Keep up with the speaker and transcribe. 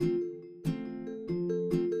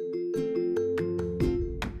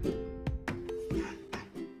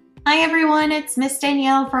Hi everyone, it's Miss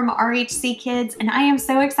Danielle from RHC Kids, and I am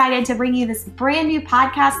so excited to bring you this brand new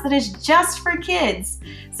podcast that is just for kids.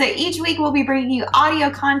 So each week we'll be bringing you audio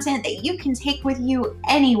content that you can take with you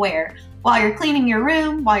anywhere, while you're cleaning your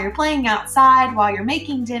room, while you're playing outside, while you're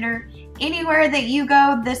making dinner. Anywhere that you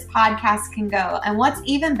go, this podcast can go. And what's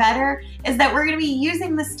even better is that we're going to be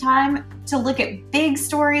using this time to look at big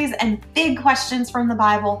stories and big questions from the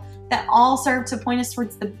Bible that all serve to point us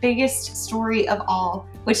towards the biggest story of all,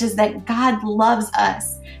 which is that God loves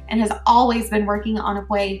us and has always been working on a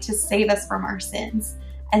way to save us from our sins.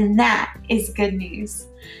 And that is good news.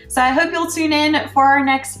 So I hope you'll tune in for our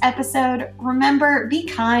next episode. Remember, be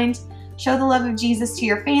kind. Show the love of Jesus to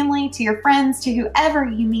your family, to your friends, to whoever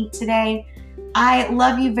you meet today. I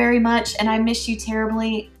love you very much and I miss you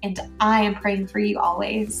terribly, and I am praying for you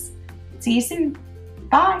always. See you soon.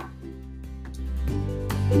 Bye.